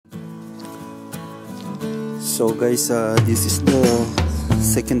So guys, this is the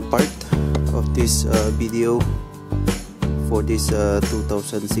second part of this video for this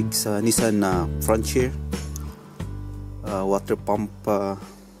 2006 Nissan Frontier water pump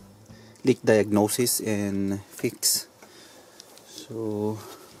leak diagnosis and fix. So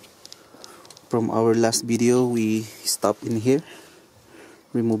from our last video, we stopped in here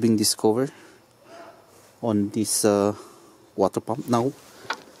removing this cover on this water pump. Now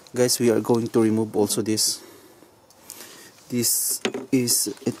guys, we are going to remove also this. This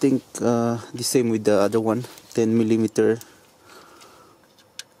is, I think, the same with the other one, 10mm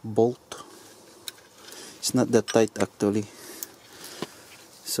bolt. It's not that tight actually,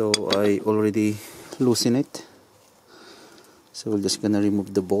 so I already loosen it. So we're just gonna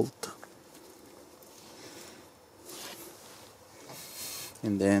remove the bolt,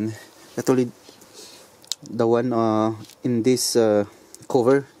 and then actually the one in this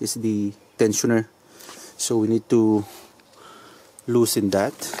cover is the tensioner, so we need to loosen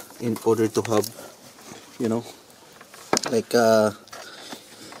that in order to have, you know, like a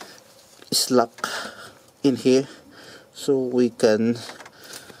slack in here, so we can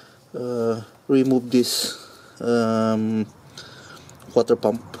remove this water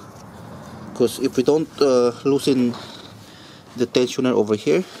pump. Because if we don't loosen the tensioner over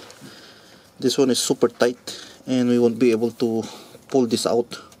here, this one is super tight and we won't be able to pull this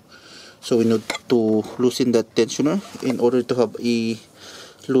out. So we need to loosen that tensioner in order to have a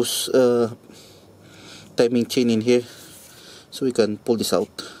loose timing chain in here, so we can pull this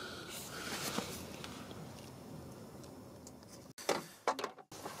out.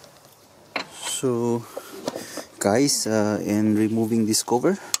 So guys, in removing this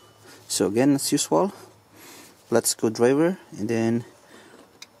cover, so again as usual, flat screwdriver, and then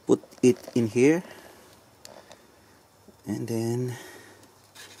put it in here, and then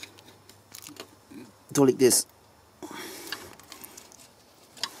do like this.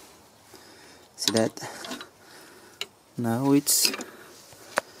 See that? Now it's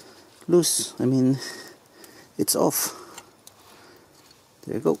loose. I mean, it's off.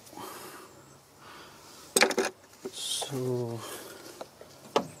 There you go. So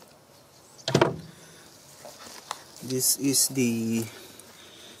this is the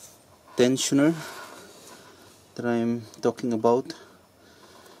tensioner that I'm talking about.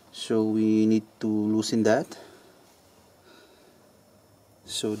 So we need to loosen that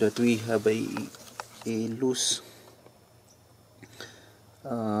so that we have a loose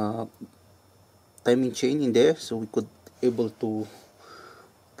timing chain in there, so we could able to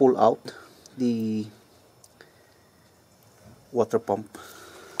pull out the water pump.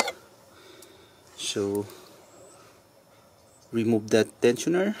 So remove that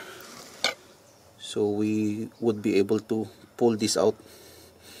tensioner so we would be able to pull this out.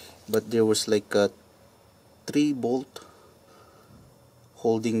 But there was like a 3 bolt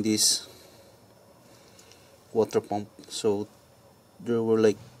holding this water pump, so there were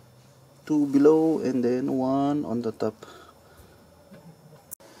like 2 below and then 1 on the top.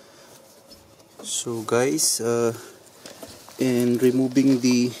 So guys, in removing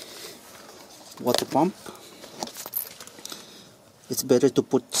the water pump, it's better to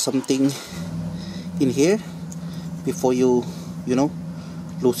put something in here before you know,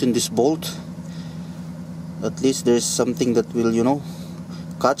 loosen this bolt. At least there's something that will, you know,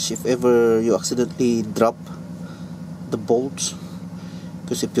 catch if ever you accidentally drop the bolts.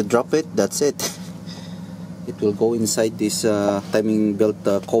 Because if you drop it, that's it. It will go inside this timing belt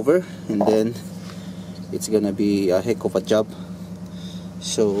cover, and then it's gonna be a heck of a job.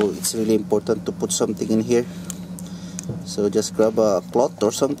 So it's really important to put something in here. So just grab a cloth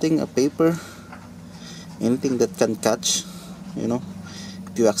or something, a paper, anything that can catch, you know,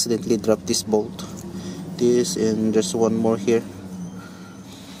 if you accidentally drop this bolt. This, and there's one more here.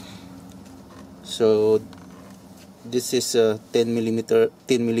 So this is a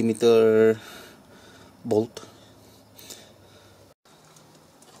 10mm bolt.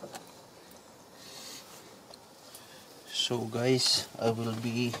 So guys, I will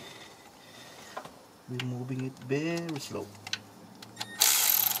be removing it very slow,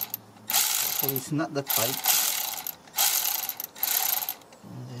 so it's not that tight.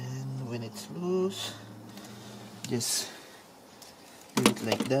 And then when it's loose, just do it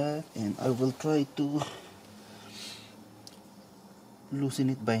like that, and I will try to loosen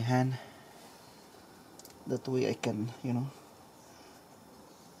it by hand. That way I can, you know,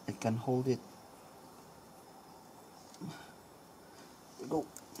 I can hold it. There we go.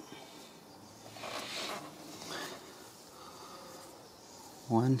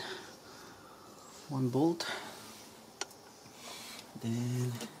 One bolt,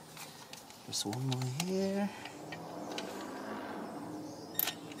 then There's one more here.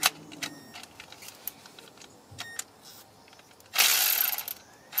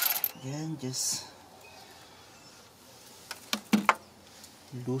 Again, just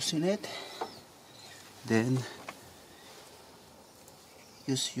loosen it, then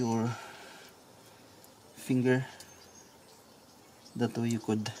use your finger, that way you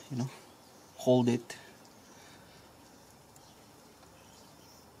could, you know, hold it.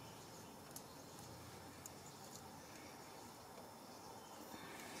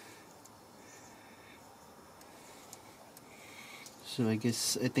 So I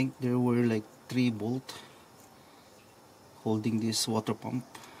think there were like 3 bolts holding this water pump.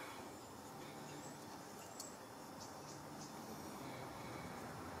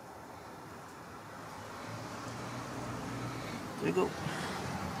 There you go.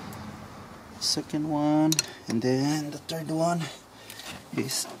 Second one, and then the third one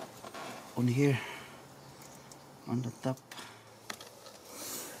is on here on the top.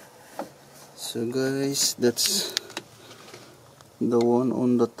 So guys, that's the one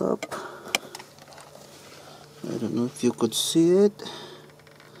on the top. I don't know if you could see it.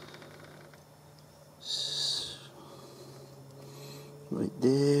 Right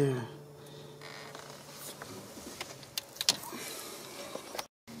there.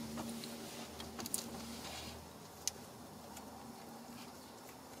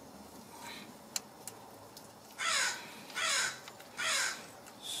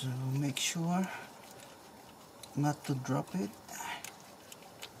 So make sure not to drop it.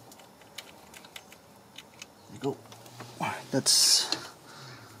 There you go. That's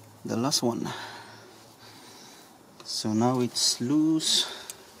the last one. So now it's loose.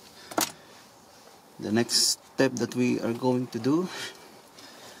 The next step that we are going to do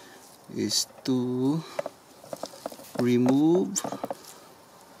is to remove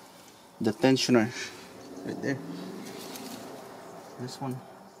the tensioner right there, this one.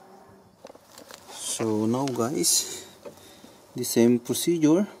 So now guys, the same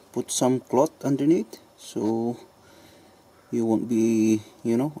procedure, put some cloth underneath so you won't be,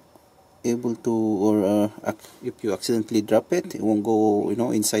 you know, able to, or if you accidentally drop it, it won't go, you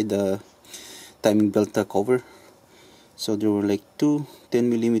know, inside the timing belt cover. So there were like 2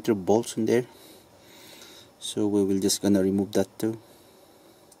 10mm bolts in there, so we will just gonna remove that too.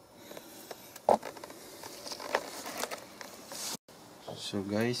 So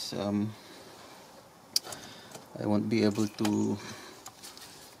guys, I won't be able to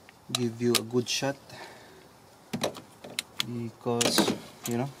give you a good shot because,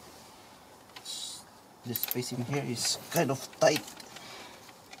 you know, the spacing here is kind of tight.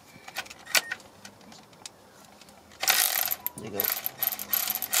 There you go.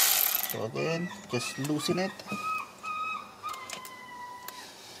 So again, just loosen it,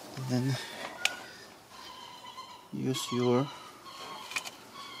 and then use your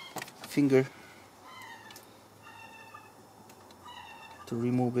finger to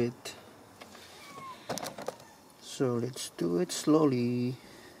remove it. So let's do it slowly.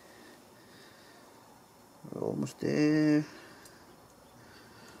 We're almost there.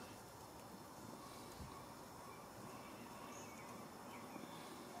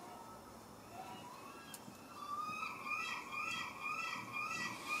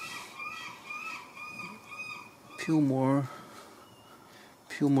 Few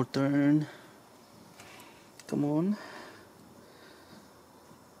more turn. Come on.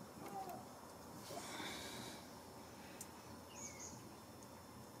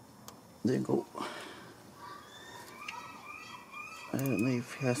 There you go. I don't know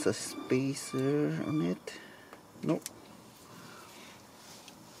if it has a spacer on it. Nope.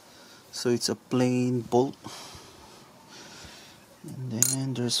 So it's a plain bolt. And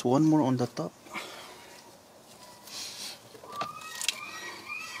then there's one more on the top.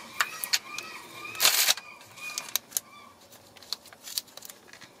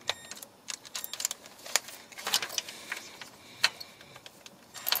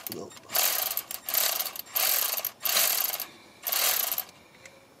 Go.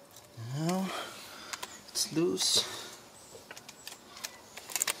 Now it's loose.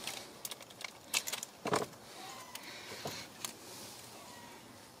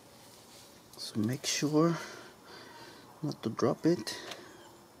 So make sure not to drop it.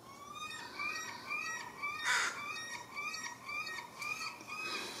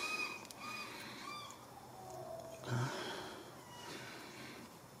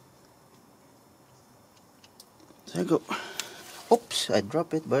 There you go. Oops, I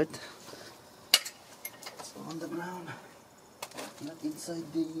dropped it, but it's on the ground, not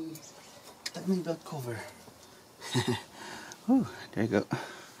inside the timing belt cover. Ooh, there you go.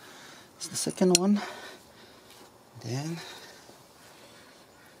 It's the second one. Then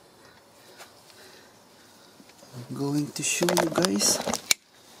I'm going to show you guys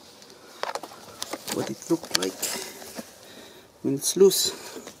what it looks like when it's loose.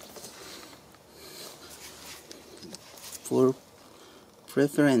 For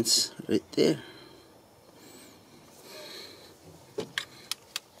preference, right there.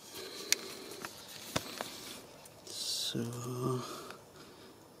 So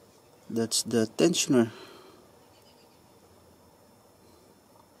that's the tensioner.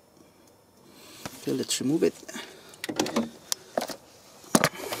 Okay, let's remove it.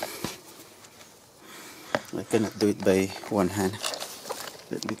 I cannot do it by one hand.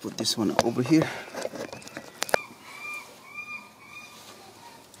 Let me put this one over here.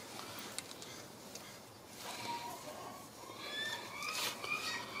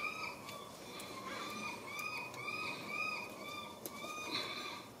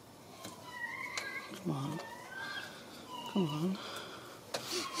 Come on. Come on.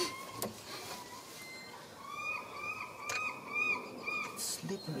 It's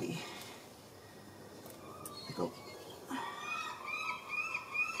slippery. Go.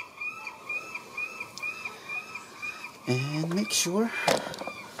 And make sure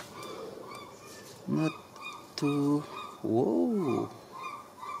not to, whoa,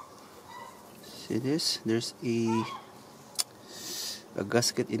 see this, there's a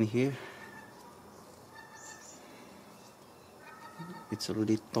gasket in here. It's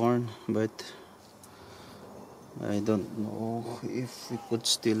already torn, but I don't know if we could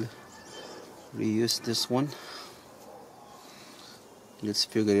still reuse this one. Let's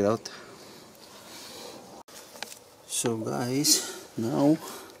figure it out. So guys, now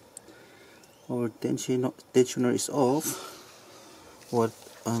our tensioner is off. What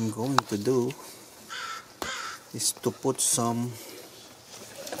I'm going to do is to put some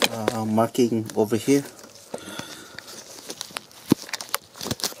marking over here.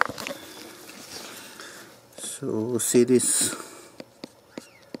 So see this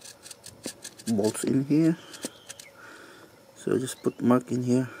bolts in here, so just put mark in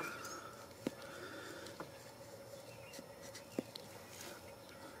here.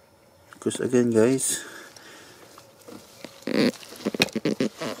 Because again guys, I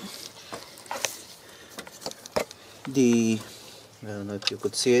don't know if you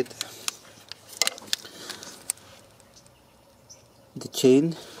could see it, the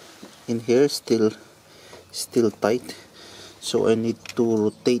chain in here is still tight, so I need to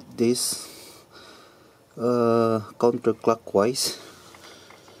rotate this counterclockwise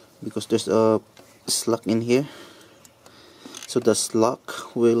because there's a slack in here. So the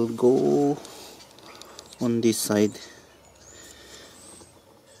slack will go on this side.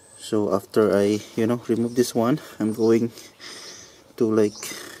 So after I remove this one, I'm going to like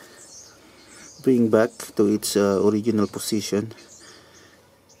bring back to its original position,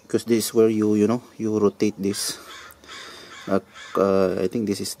 because this is where you rotate this. I think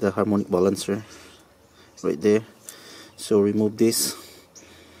this is the harmonic balancer right there. So remove this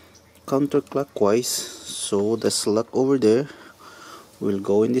counterclockwise, so the slack over there will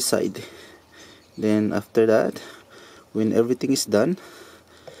go in this side. Then after that, when everything is done,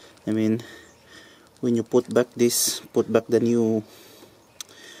 I mean when you put back the new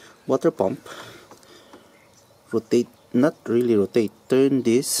water pump, rotate, not really rotate, turn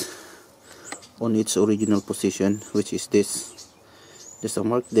this on its original position, which is this. There's a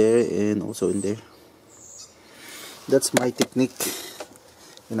mark there and also in there. That's my technique.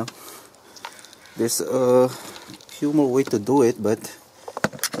 There's a few more way to do it, but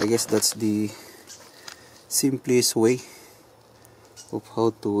I guess that's the simplest way of how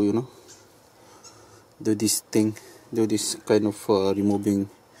to do this kind of removing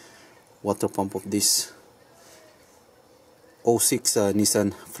water pump of this 06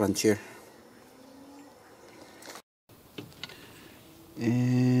 Nissan Frontier.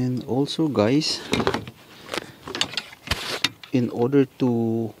 And also guys, in order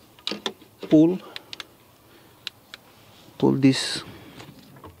to pull this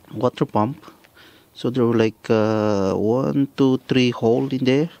water pump, so there were like 1, 2, 3 holes in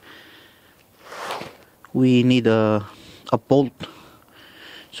there. We need a bolt,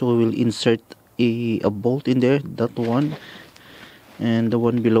 so we will insert a bolt in there, that one and the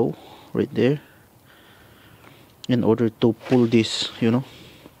one below right there, in order to pull this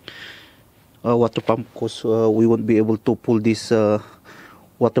water pump, because we won't be able to pull this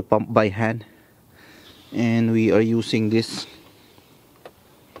water pump by hand, and we are using this.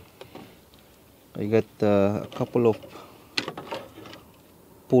 I got a couple of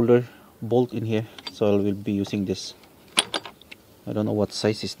puller bolt in here, so I will be using this. I don't know what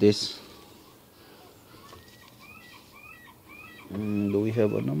size is this, Do we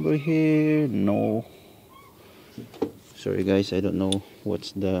have a number here? No. Sorry guys, I don't know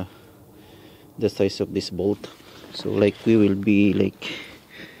what's the size of this bolt. So like we will be like,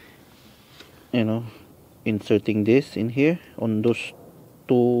 you know, inserting this in here on those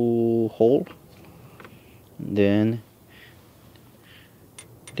two holes. Then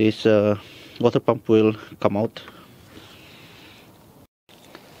this water pump will come out.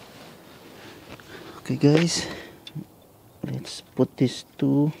 Okay guys, let's put these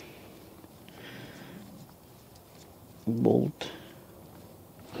two bolt.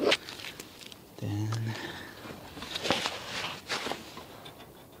 Then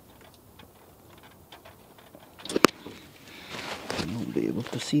I won't be able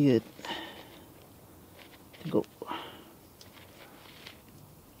to see it. Go.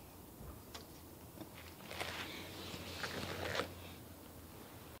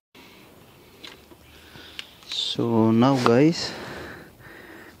 So now guys,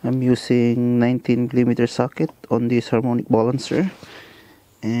 I'm using 19mm socket on this harmonic balancer,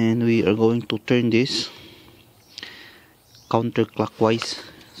 and we are going to turn this counterclockwise.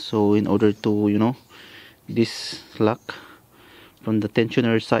 So in order to, you know, this lock from the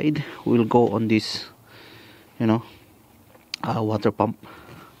tensioner side will go on this, you know, water pump.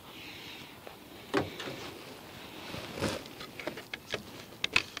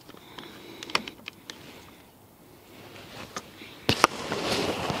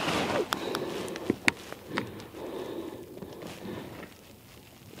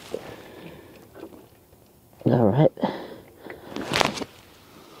 All right.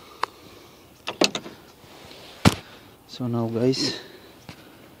 So now guys,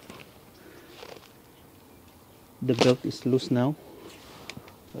 the belt is loose now.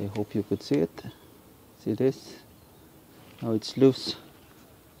 I hope you could see it. See this? Now it's loose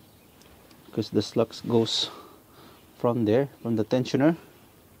because the slux goes from there, from the tensioner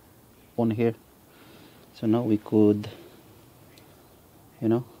on here. So now we could, you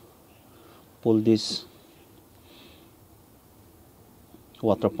know, pull this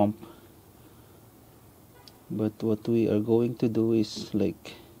water pump. But what we are going to do is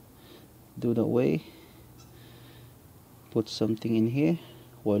like do that way, put something in here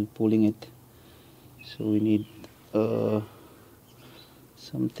while pulling it. So we need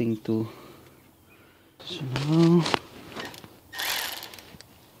something to, so now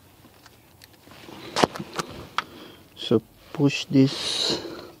so push this.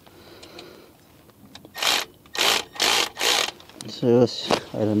 So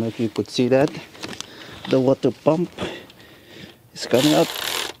I don't know if you could see that the water pump is coming up.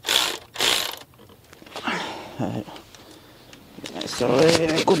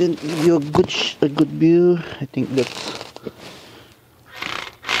 Sorry, I couldn't give you a good view. I think that's,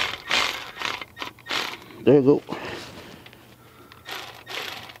 there you go.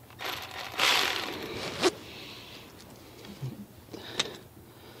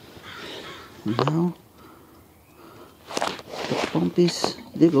 Now the pump is,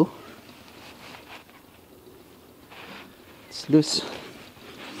 there you go. It's loose.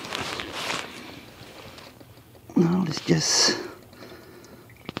 Now let's just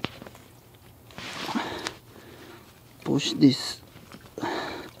push this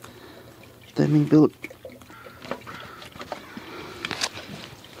timing belt.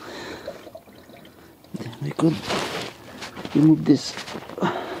 Then we could remove this.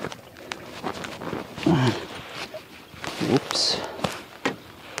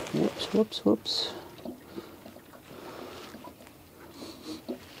 Whoops. Whoops.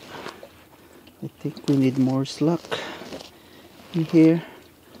 I think we need more slack in here.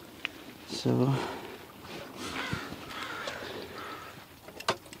 So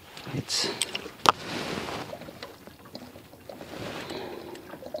it's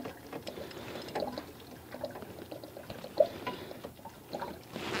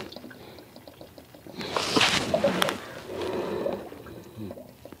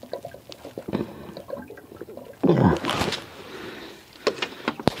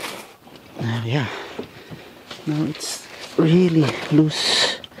yeah, now it's really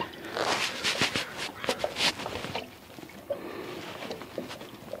loose.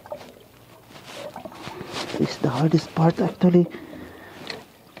 It's the hardest part actually.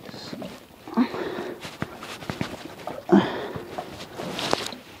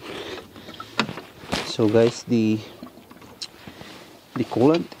 So guys, the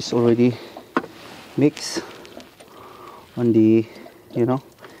coolant is already mixed on the, you know,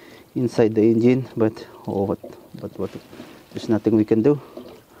 inside the engine, but what there's nothing we can do.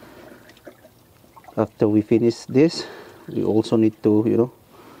 After we finish this, we also need to, you know,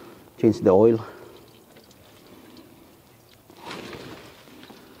 change the oil.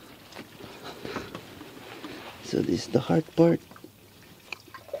 So this is the hard part.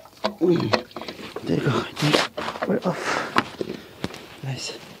 There you go. I think we're off,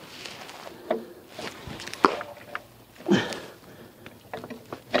 guys.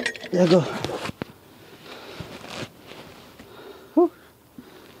 There you go. Whew.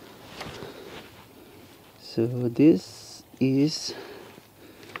 So this is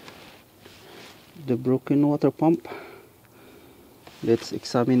the broken water pump. Let's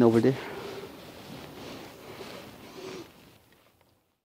examine over there.